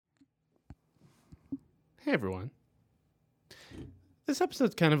Hey everyone. This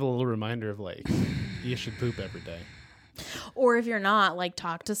episode's kind of a little reminder of like you should poop every day. Or if you're not, like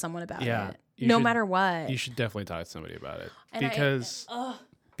talk to someone about it. You should- Matter what. You should definitely talk to somebody about it. And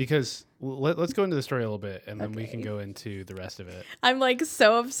Because let's go into the story a little bit and then we Okay. can go into the rest of it. I'm like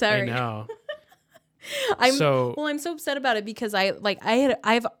so upset. I know. I'm so so upset about it because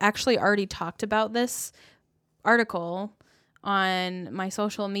I've actually already talked about this article on my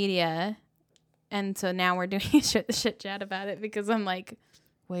social media, and so now we're doing a shit chat about it because I'm like,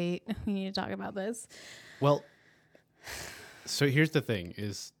 wait, we need to talk about this. well so here's the thing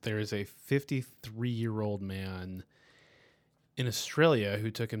is there is a 53-year-old man in Australia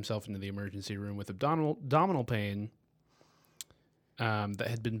who took himself into the emergency room with abdominal pain that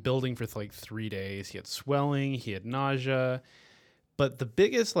had been building for like 3 days. He had swelling, he had nausea, but the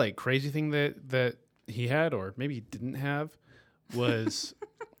biggest like crazy thing that he had, or maybe he didn't have, was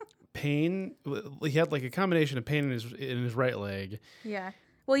pain. He had like a combination of pain in his right leg. Yeah.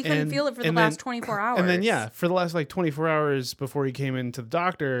 Well, he couldn't feel it for the and last 24 hours. And then for the last like 24 hours before he came into the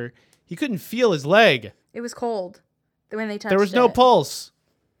doctor, he couldn't feel his leg. It was cold when they touched it. There was no pulse.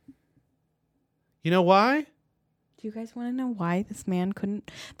 You know why? Do you guys want to know why this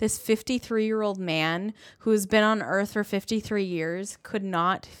 53-year-old man who has been on Earth for 53 years could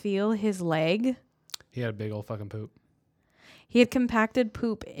not feel his leg? He had a big old fucking poop. He had compacted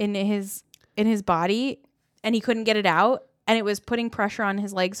poop in his body and he couldn't get it out, and it was putting pressure on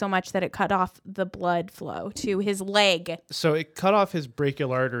his leg so much that it cut off the blood flow to his leg. So it cut off his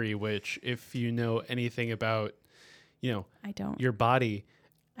brachial artery, which if you know anything about, I don't. your body.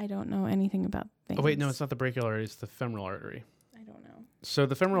 I don't know anything about things. Oh wait, no, it's not the brachial artery, it's the femoral artery. I don't know. So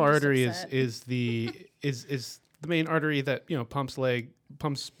the femoral I'm just artery upset. is the main artery that,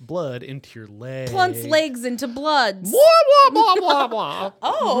 pumps blood into your leg. Plunks legs into bloods. Blah, blah, blah, blah, blah.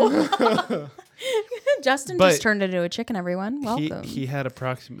 Oh. Justin But just turned into a chicken, everyone. Welcome. He had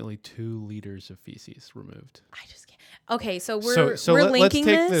approximately 2 liters of feces removed. I just can't. Okay, so So we're let's linking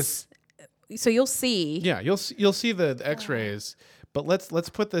take this. So you'll see. Yeah, you'll see the X-rays, but let's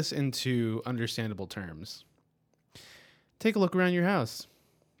put this into understandable terms. Take a look around your house.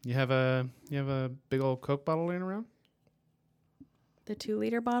 You have a big old Coke bottle laying around? The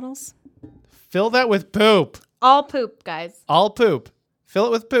 2-liter bottles. Fill that with poop. All poop, guys. All poop. Fill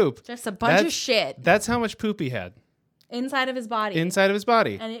it with poop. Just a bunch of shit That's how much poop he had inside of his body. inside of his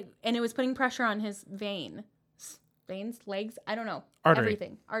body. And it was putting pressure on his veins, legs. I don't know. Artery.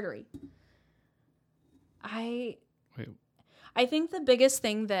 Everything. Artery. I Wait. think the biggest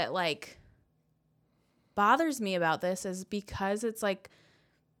thing that like bothers me about this is because it's like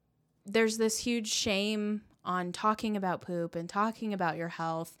there's this huge shame on talking about poop and talking about your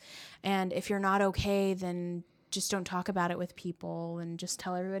health, and if you're not okay, then just don't talk about it with people and just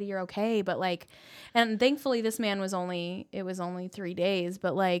tell everybody you're okay. But like, and thankfully this man was only 3 days,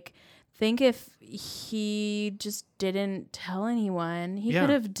 but like, think if he just didn't tell anyone, he could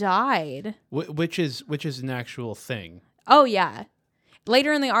have died. Which is an actual thing. Oh yeah.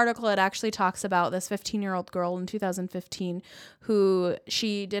 Later in the article, it actually talks about this 15-year-old girl in 2015 who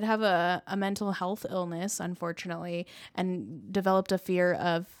she did have a mental health illness, unfortunately, and developed a fear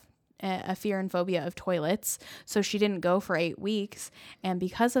and phobia of toilets. So she didn't go for 8 weeks. And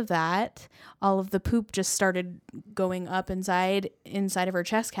because of that, all of the poop just started going up inside of her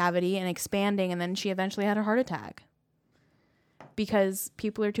chest cavity and expanding. And then she eventually had a heart attack because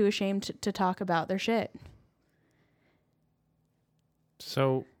people are too ashamed to talk about their shit.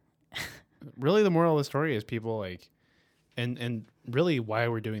 So really the moral of the story is people like, and really why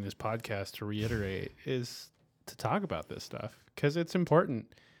we're doing this podcast, to reiterate, is to talk about this stuff because it's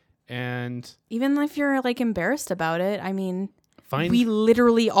important. And even if you're like embarrassed about it, I mean, we we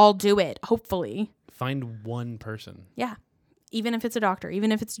literally all do it, hopefully. find one person. Yeah. Even if it's a doctor,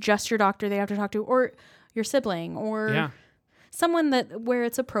 even if it's just your doctor they have to talk to, or your sibling, or someone where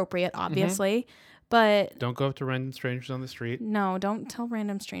it's appropriate, obviously. But don't go up to random strangers on the street. no, don't tell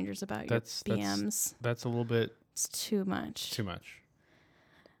random strangers about your BMs. That's a little bit It's too much.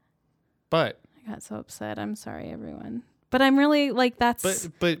 But I got so upset. I'm sorry, everyone. But I'm really like but that's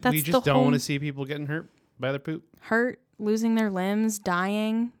we just don't want to see people getting hurt by their poop. hurt, losing their limbs,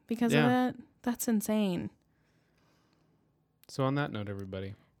 dying because of Yeah. it. That's insane. So on that note,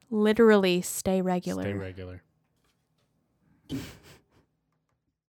 everybody, Literally stay regular. stay regular.